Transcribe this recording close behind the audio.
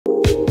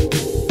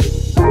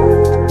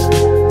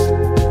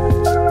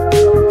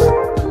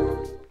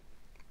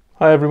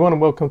Hi everyone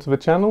and welcome to the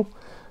channel.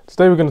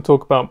 Today we're going to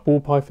talk about ball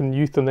python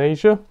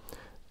euthanasia,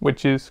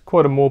 which is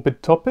quite a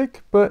morbid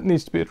topic but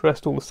needs to be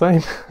addressed all the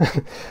same.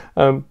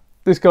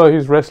 This guy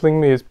who's wrestling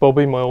me is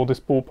Bobby, my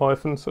oldest ball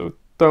python, so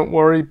don't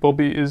worry,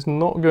 Bobby is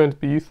not going to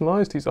be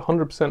euthanized. He's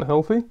 100%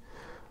 healthy.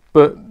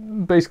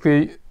 But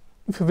basically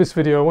for this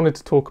video I wanted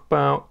to talk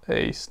about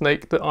a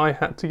snake that I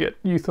had to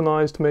get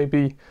euthanized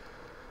maybe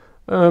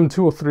 2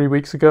 or 3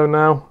 weeks ago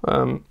now.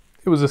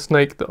 It was a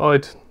snake that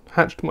I'd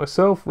hatched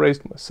myself,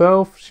 raised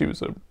myself. She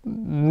was a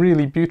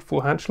really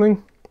beautiful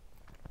hatchling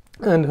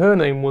and her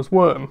name was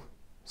Worm.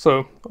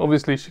 So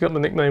obviously she got the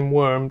nickname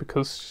Worm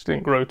because she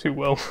didn't grow too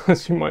well,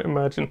 as you might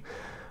imagine.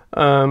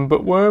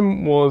 But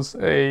Worm was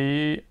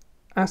a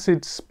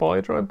acid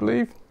spider, I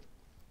believe.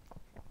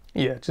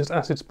 Yeah, just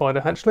acid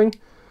spider hatchling.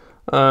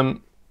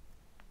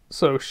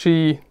 So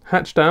she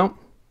hatched out.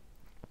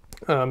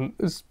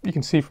 As you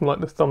can see from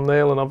like the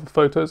thumbnail and other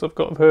photos I've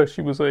got of her,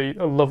 she was a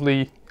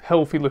lovely,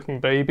 healthy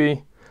looking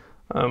baby.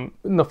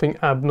 Nothing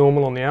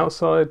abnormal on the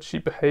outside. She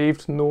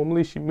behaved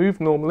normally, she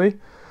moved normally,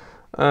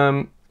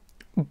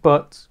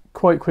 but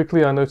quite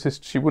quickly I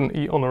noticed she wouldn't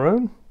eat on her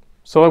own.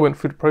 So I went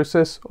through the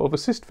process of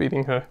assist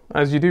feeding her,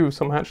 as you do with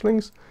some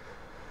hatchlings.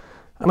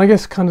 And I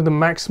guess kind of the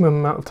maximum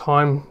amount of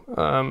time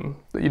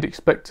that you'd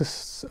expect to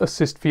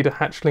assist feed a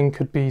hatchling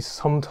could be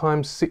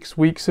sometimes 6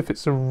 weeks if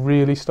it's a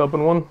really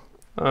stubborn one.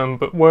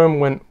 But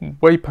Worm went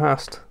way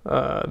past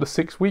the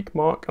 6 week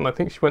mark, and I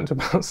think she went to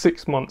about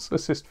 6 months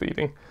assist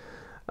feeding.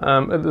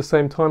 At the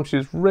same time, she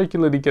was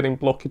regularly getting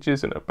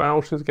blockages in her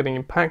bowel. She was getting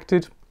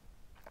impacted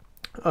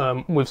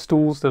with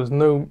stools. There was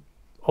no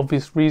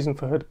obvious reason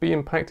for her to be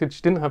impacted.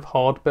 She didn't have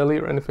hard belly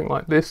or anything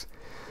like this.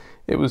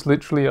 It was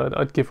literally,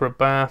 I'd give her a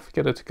bath,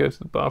 get her to go to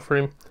the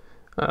bathroom.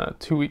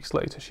 2 weeks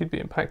later, she'd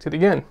be impacted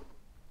again.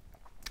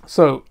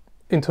 So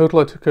in total,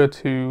 I took her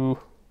to,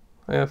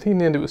 I think in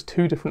the end it was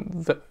two different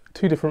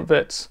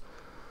vets.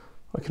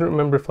 I couldn't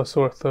remember if I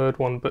saw a third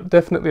one, but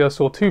definitely I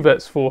saw 2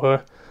 vets for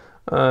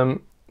her.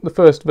 The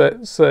first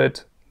vet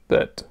said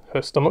that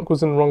her stomach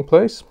was in the wrong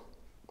place,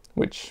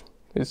 which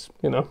is,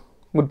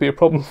 would be a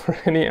problem for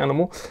any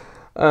animal.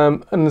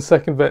 And the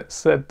second vet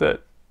said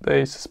that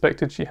they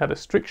suspected she had a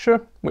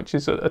stricture, which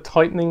is a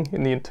tightening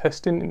in the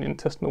intestine, in the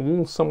intestinal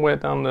wall, somewhere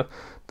down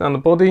the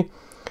body.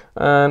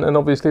 And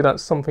obviously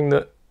that's something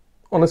that,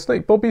 on a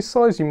snake Bobby's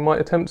size, you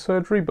might attempt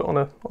surgery, but on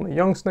a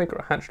young snake or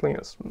a hatchling,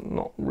 it's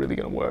not really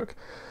going to work.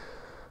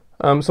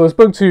 So I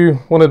spoke to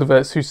one of the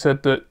vets who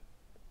said that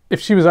if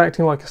she was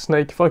acting like a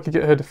snake, if I could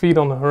get her to feed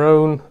on her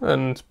own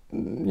and,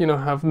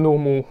 have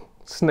normal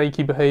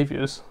snaky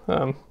behaviours,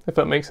 if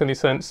that makes any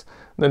sense,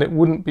 then it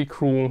wouldn't be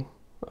cruel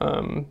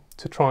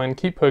to try and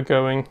keep her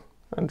going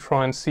and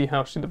try and see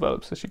how she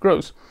develops as she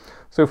grows.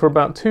 So for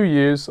about 2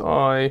 years,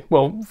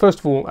 first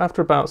of all,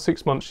 after about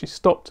 6 months, she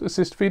stopped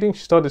assist feeding.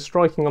 She started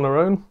striking on her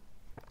own,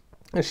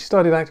 and she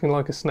started acting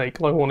like a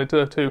snake, like I wanted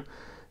her to.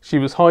 She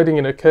was hiding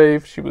in her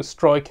cave, she was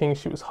striking,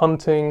 she was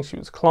hunting, she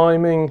was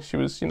climbing, she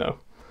was,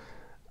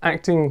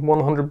 acting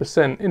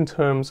 100% in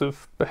terms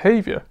of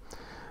behaviour,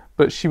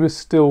 but she was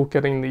still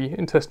getting the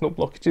intestinal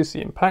blockages,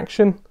 the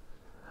impaction,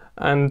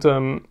 and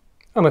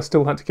I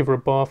still had to give her a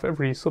bath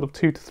every sort of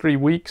 2 to 3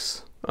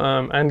 weeks,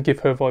 and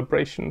give her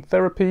vibration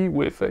therapy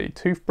with a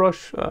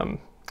toothbrush, an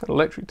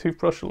electric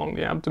toothbrush along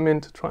the abdomen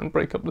to try and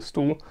break up the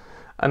stool,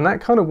 and that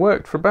kind of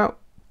worked for about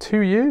 2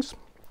 years.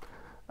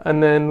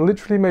 And then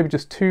literally maybe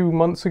just 2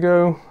 months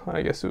ago,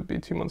 I guess it would be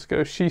 2 months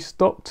ago, she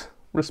stopped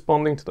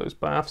responding to those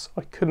baths.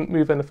 I couldn't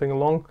move anything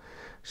along.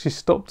 She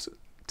stopped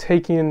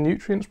taking in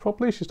nutrients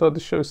properly. She started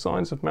to show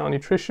signs of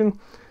malnutrition.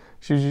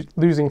 She was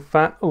losing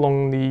fat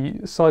along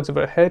the sides of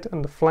her head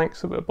and the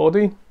flanks of her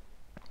body,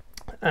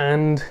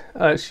 and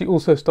she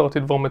also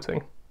started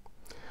vomiting.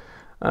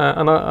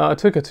 And I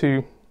took her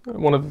to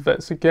one of the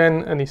vets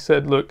again, and he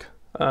said, look,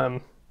 I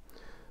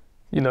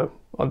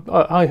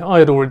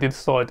had already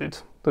decided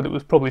that it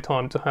was probably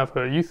time to have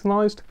her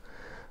euthanized.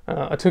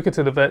 I took her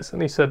to the vets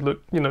and he said,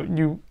 look,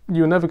 you're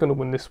never going to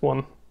win this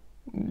one.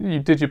 You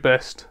did your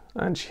best,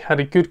 and she had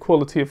a good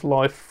quality of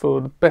life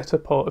for the better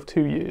part of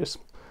 2 years.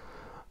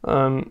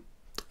 And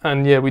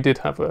yeah, we did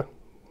have her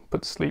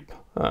put to sleep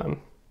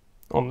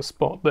on the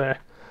spot there.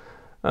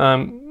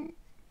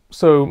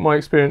 So my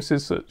experience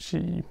is that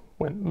she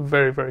went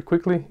very, very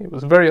quickly. It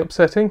was very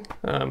upsetting.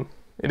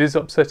 It is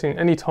upsetting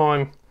any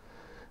time,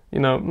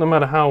 no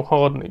matter how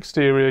hard an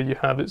exterior you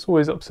have, it's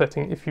always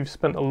upsetting if you've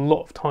spent a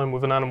lot of time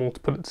with an animal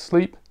to put it to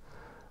sleep.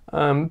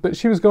 But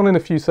she was gone in a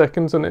few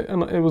seconds, and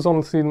it was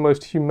honestly the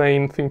most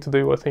humane thing to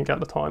do, I think,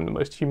 at the time, the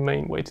most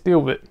humane way to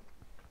deal with it.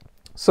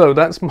 So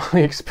that's my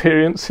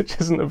experience,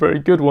 which isn't a very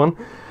good one.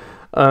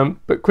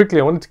 But quickly,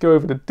 I wanted to go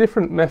over the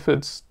different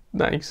methods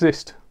that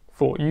exist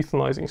for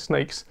euthanizing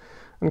snakes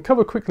and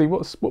cover quickly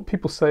what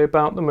people say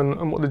about them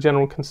and what the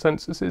general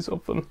consensus is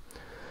of them.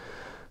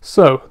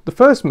 So the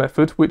first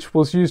method, which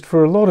was used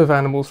for a lot of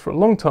animals for a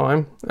long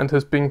time and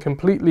has been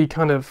completely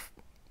kind of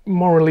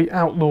morally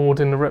outlawed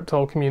in the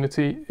reptile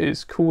community,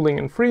 is cooling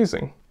and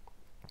freezing.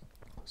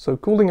 So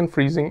cooling and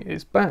freezing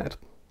is bad.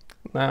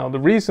 Now the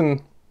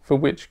reason for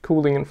which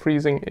cooling and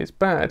freezing is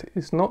bad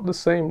is not the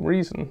same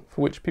reason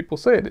for which people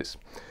say it is.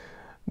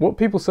 What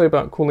people say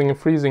about cooling and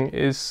freezing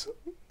is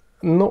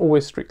not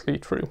always strictly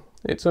true.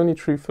 It's only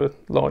true for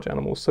large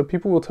animals. So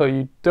people will tell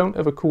you don't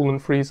ever cool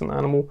and freeze an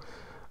animal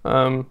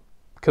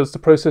because the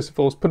process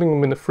involves putting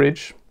them in the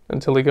fridge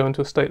until they go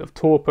into a state of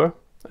torpor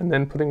and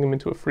then putting them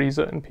into a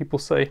freezer, and people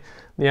say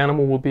the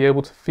animal will be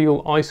able to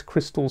feel ice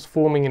crystals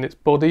forming in its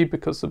body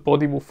because the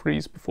body will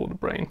freeze before the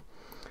brain.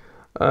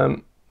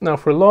 Now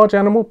for a large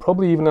animal,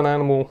 probably even an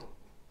animal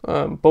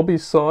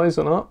Bobby's size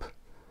and up,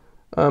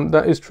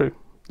 that is true.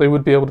 They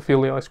would be able to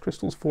feel the ice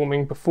crystals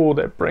forming before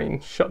their brain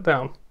shut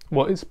down.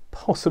 Well, it's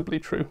possibly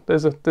true.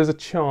 There's a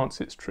chance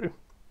it's true.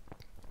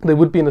 They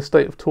would be in a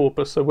state of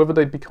torpor, so whether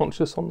they'd be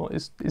conscious or not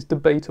is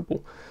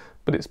debatable.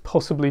 But it's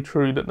possibly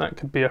true that that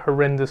could be a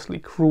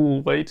horrendously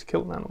cruel way to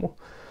kill an animal.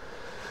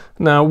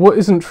 Now, what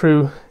isn't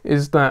true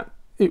is that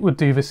it would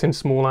do this in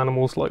small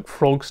animals like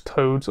frogs,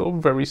 toads, or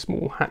very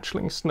small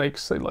hatchling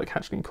snakes, say like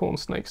hatchling corn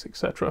snakes,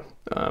 etc.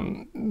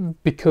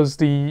 Because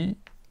the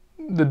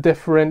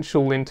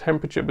differential in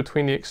temperature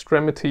between the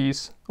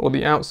extremities or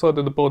the outside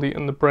of the body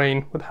and the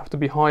brain would have to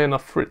be high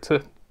enough for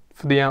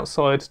the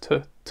outside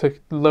to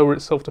lower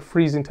itself to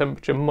freezing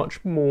temperature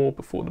much more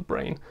before the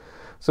brain.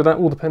 So that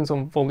all depends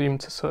on volume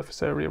to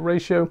surface area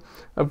ratio.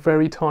 A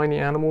very tiny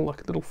animal,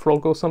 like a little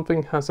frog or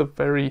something, has a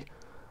very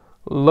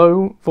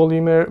low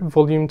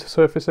volume to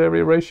surface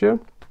area ratio,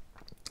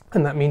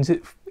 and that means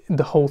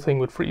the whole thing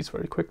would freeze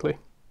very quickly.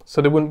 So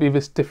there wouldn't be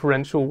this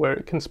differential where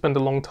it can spend a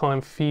long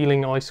time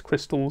feeling ice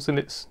crystals in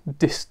its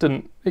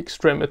distant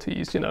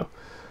extremities,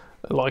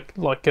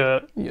 like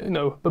a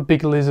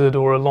big lizard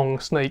or a long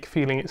snake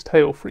feeling its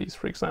tail freeze,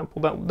 for example.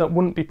 That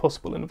wouldn't be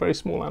possible in a very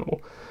small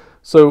animal.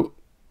 So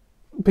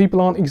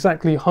people aren't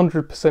exactly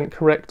 100%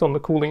 correct on the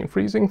cooling and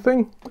freezing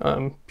thing,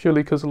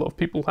 purely because a lot of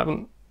people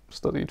haven't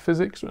studied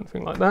physics or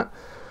anything like that.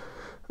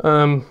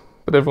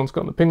 But everyone's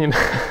got an opinion.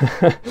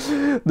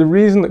 The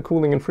reason that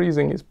cooling and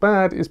freezing is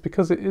bad is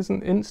because it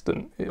isn't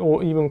instant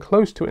or even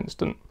close to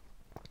instant.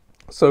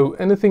 So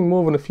anything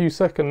more than a few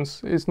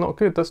seconds is not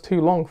good. That's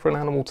too long for an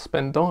animal to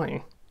spend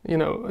dying.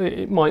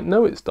 It might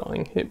know it's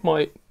dying. It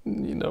might,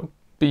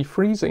 be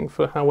freezing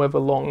for however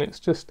long.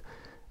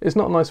 It's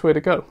not a nice way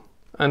to go.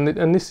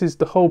 And this is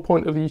the whole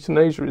point of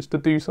euthanasia, is to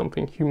do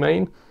something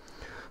humane.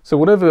 So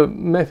whatever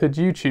method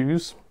you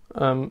choose,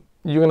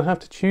 you're going to have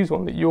to choose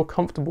one that you're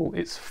comfortable.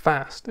 It's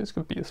fast. It's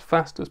going to be as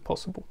fast as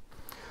possible.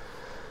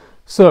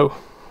 So,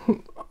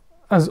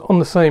 as on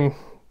the same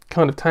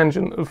kind of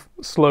tangent of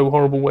slow,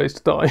 horrible ways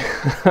to die,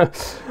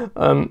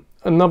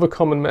 another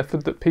common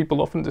method that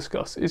people often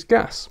discuss is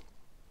gas.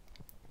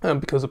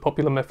 Because a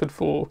popular method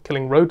for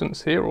killing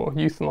rodents here, or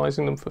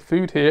euthanizing them for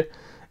food here,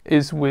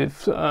 is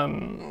with,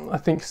 I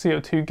think,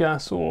 CO2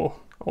 gas or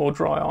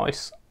dry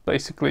ice,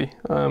 basically.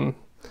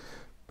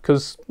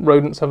 Because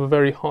rodents have a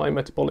very high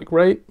metabolic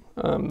rate,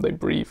 they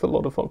breathe a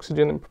lot of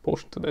oxygen in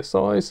proportion to their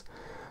size,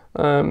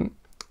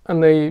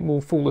 and they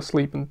will fall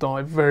asleep and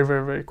die very,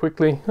 very, very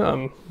quickly,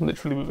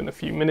 literally within a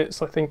few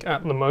minutes, I think,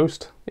 at the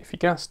most, if you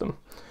gas them.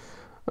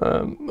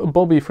 A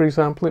bobby, for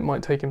example, it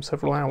might take him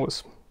several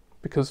hours,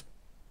 because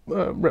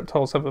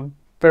reptiles have a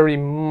very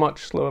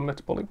much slower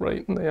metabolic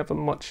rate, and they have a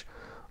much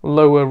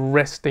lower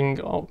resting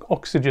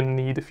oxygen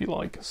need, if you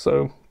like.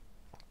 So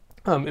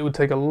it would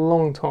take a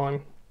long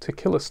time to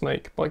kill a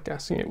snake by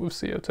gassing it with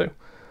CO2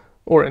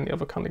 or any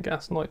other kind of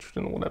gas,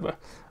 nitrogen or whatever.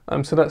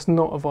 So that's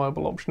not a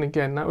viable option.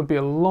 Again, that would be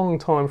a long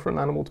time for an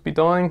animal to be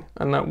dying,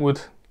 and that would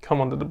come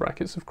under the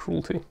brackets of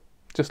cruelty.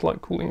 Just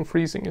like cooling and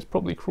freezing is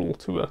probably cruel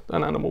to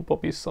an animal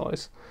Bobby's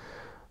size,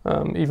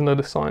 even though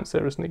the science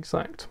there isn't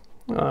exact.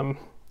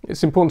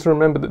 It's important to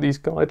remember that these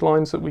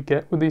guidelines that we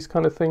get with these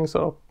kind of things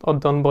are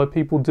done by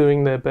people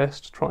doing their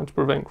best, trying to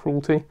prevent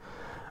cruelty,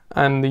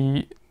 and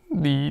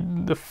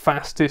the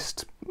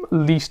fastest,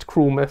 least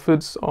cruel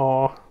methods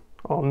are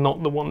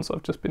not the ones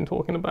I've just been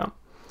talking about.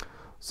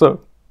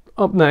 So,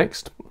 up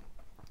next,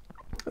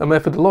 a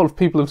method a lot of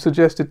people have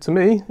suggested to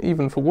me,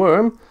 even for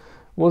worm,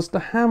 was the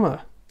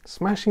hammer.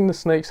 Smashing the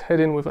snake's head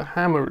in with a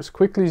hammer as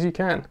quickly as you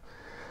can.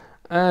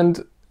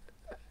 And,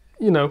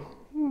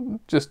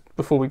 just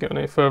before we go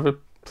any further,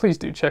 please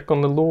do check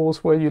on the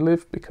laws where you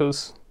live,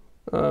 because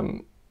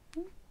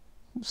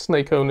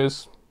snake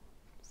owners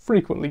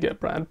frequently get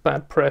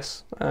bad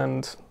press,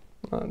 and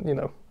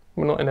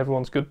we're not in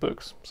everyone's good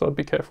books, so I'd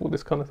be careful with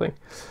this kind of thing.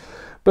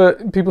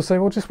 But people say,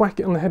 well, just whack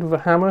it on the head with a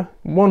hammer,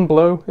 one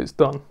blow, it's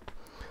done.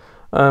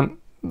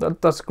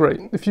 That's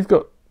great. If you've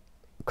got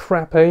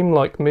crap aim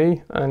like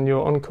me and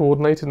you're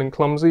uncoordinated and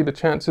clumsy, the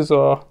chances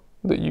are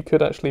that you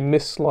could actually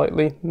miss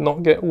slightly,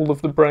 not get all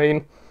of the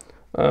brain,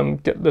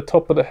 get the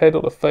top of the head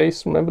or the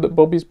face. Remember that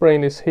Bobby's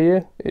brain is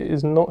here, it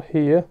is not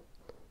here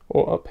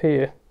or up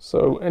here.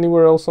 So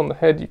anywhere else on the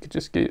head you could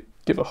just give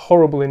a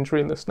horrible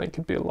injury and the snake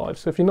could be alive.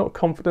 So if you're not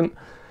confident,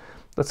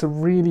 it's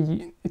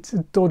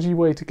a dodgy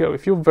way to go.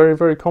 If you're very,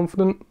 very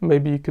confident,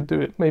 maybe you could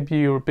do it. Maybe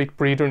you're a big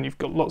breeder and you've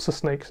got lots of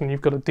snakes and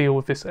you've got to deal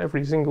with this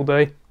every single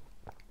day.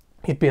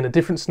 You'd be in a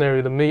different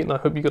scenario than me, and I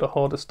hope you got a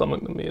harder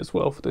stomach than me as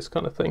well for this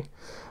kind of thing.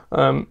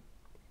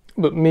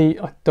 But me,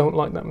 I don't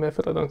like that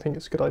method. I don't think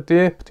it's a good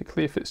idea,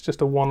 particularly if it's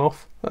just a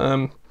one-off.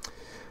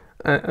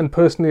 And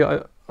personally,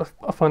 I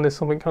find there's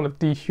something kind of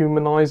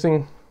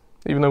dehumanizing,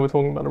 even though we're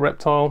talking about a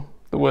reptile.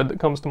 The word that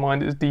comes to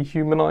mind is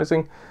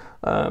dehumanizing,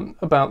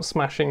 about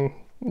smashing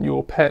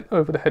your pet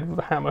over the head with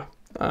a hammer.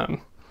 I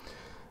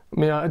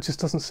mean, it just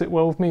doesn't sit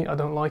well with me. I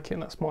don't like it,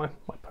 and that's my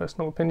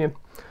personal opinion.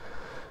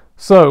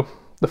 So,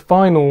 the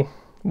final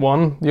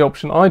one, the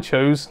option I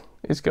chose,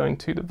 is going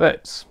to the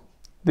vets.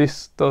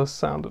 This does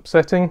sound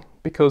upsetting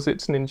because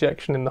it's an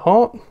injection in the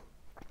heart.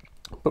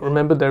 But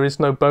remember, there is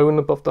no bone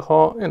above the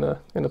heart in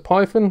a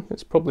python.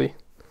 It's probably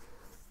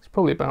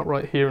about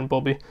right here in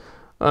Bobby,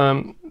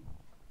 or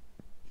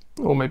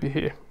maybe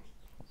here.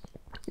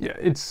 Yeah,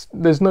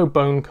 there's no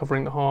bone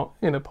covering the heart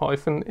in a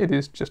python. It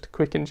is just a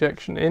quick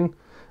injection in.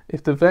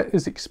 If the vet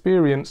is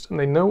experienced and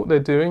they know what they're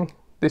doing,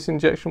 this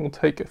injection will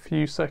take a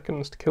few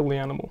seconds to kill the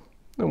animal.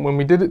 And when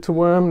we did it to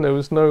worm, there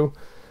was no,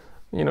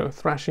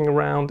 thrashing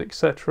around,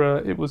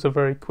 etc. It was a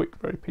very quick,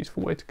 very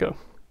peaceful way to go.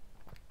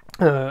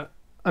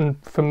 And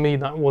for me,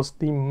 that was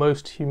the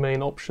most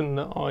humane option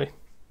that I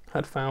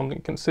had found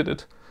and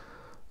considered.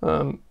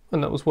 And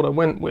that was what I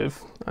went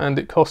with. And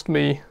it cost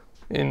me,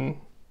 in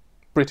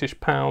British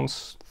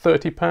pounds,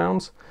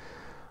 £30.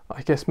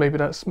 I guess maybe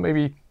that's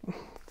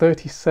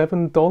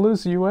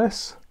 $37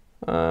 US.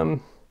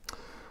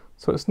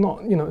 So it's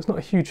not, it's not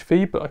a huge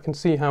fee, but I can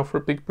see how for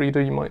a big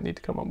breeder you might need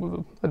to come up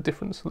with a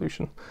different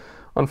solution,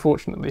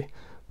 unfortunately.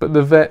 But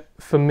the vet,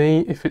 for me,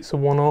 if it's a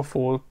one-off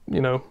or,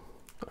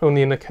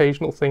 only an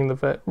occasional thing, the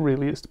vet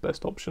really is the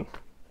best option.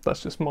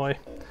 That's just my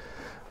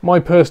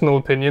personal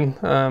opinion.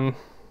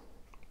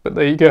 But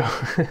there you go.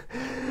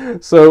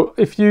 So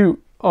if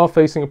you are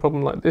facing a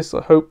problem like this,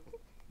 I hope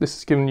this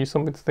has given you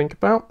something to think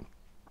about.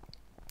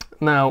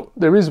 Now,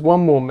 there is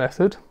one more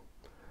method,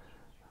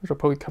 which I'll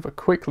probably cover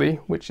quickly,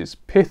 which is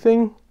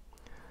pithing.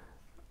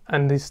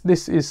 And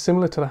this is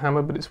similar to the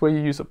hammer, but it's where you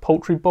use a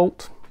poultry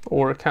bolt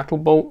or a cattle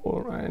bolt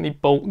or any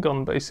bolt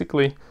gun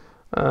basically,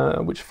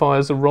 which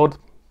fires a rod,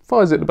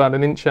 fires it about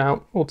 1 inch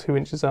out or 2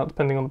 inches out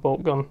depending on the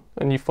bolt gun,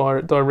 and you fire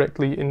it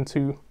directly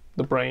into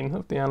the brain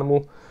of the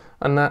animal.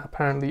 And that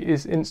apparently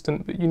is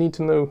instant, but you need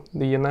to know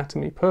the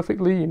anatomy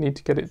perfectly. You need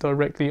to get it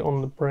directly on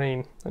the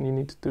brain, and you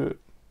need to do it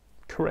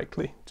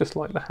correctly, just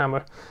like the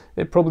hammer.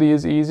 It probably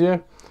is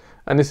easier,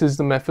 and this is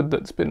the method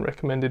that's been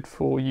recommended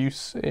for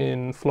use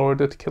in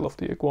Florida to kill off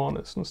the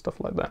iguanas and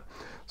stuff like that.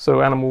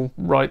 So animal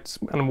rights,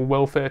 animal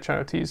welfare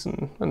charities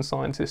and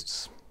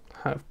scientists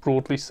have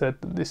broadly said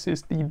that this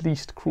is the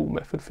least cruel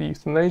method for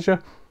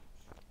euthanasia.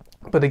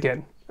 But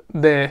again,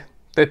 they're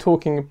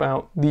talking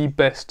about the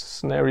best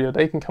scenario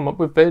they can come up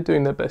with. They're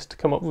doing their best to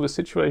come up with a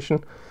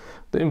situation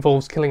that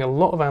involves killing a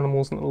lot of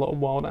animals and a lot of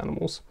wild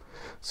animals.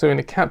 So in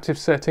a captive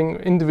setting,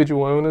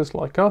 individual owners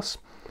like us,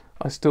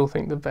 I still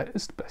think the vet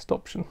is the best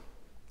option.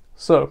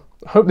 So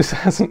I hope this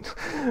hasn't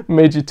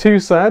made you too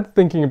sad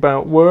thinking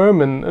about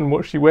Worm and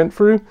what she went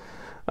through.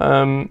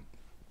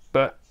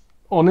 But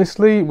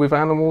honestly, with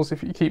animals,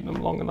 if you keep them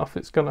long enough,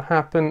 it's going to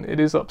happen. It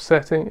is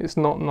upsetting, it's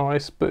not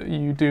nice, but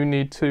you do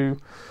need to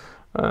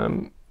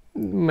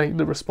make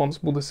the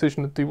responsible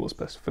decision to do what's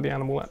best for the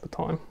animal at the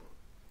time.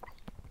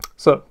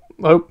 So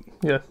I hope,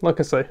 like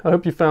I say, I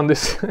hope you found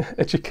this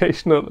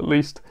educational at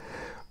least.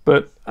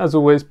 But as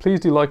always, please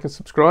do like and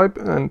subscribe,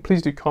 and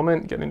please do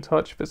comment, get in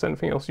touch. If there's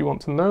anything else you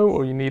want to know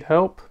or you need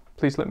help,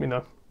 please let me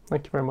know.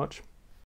 Thank you very much.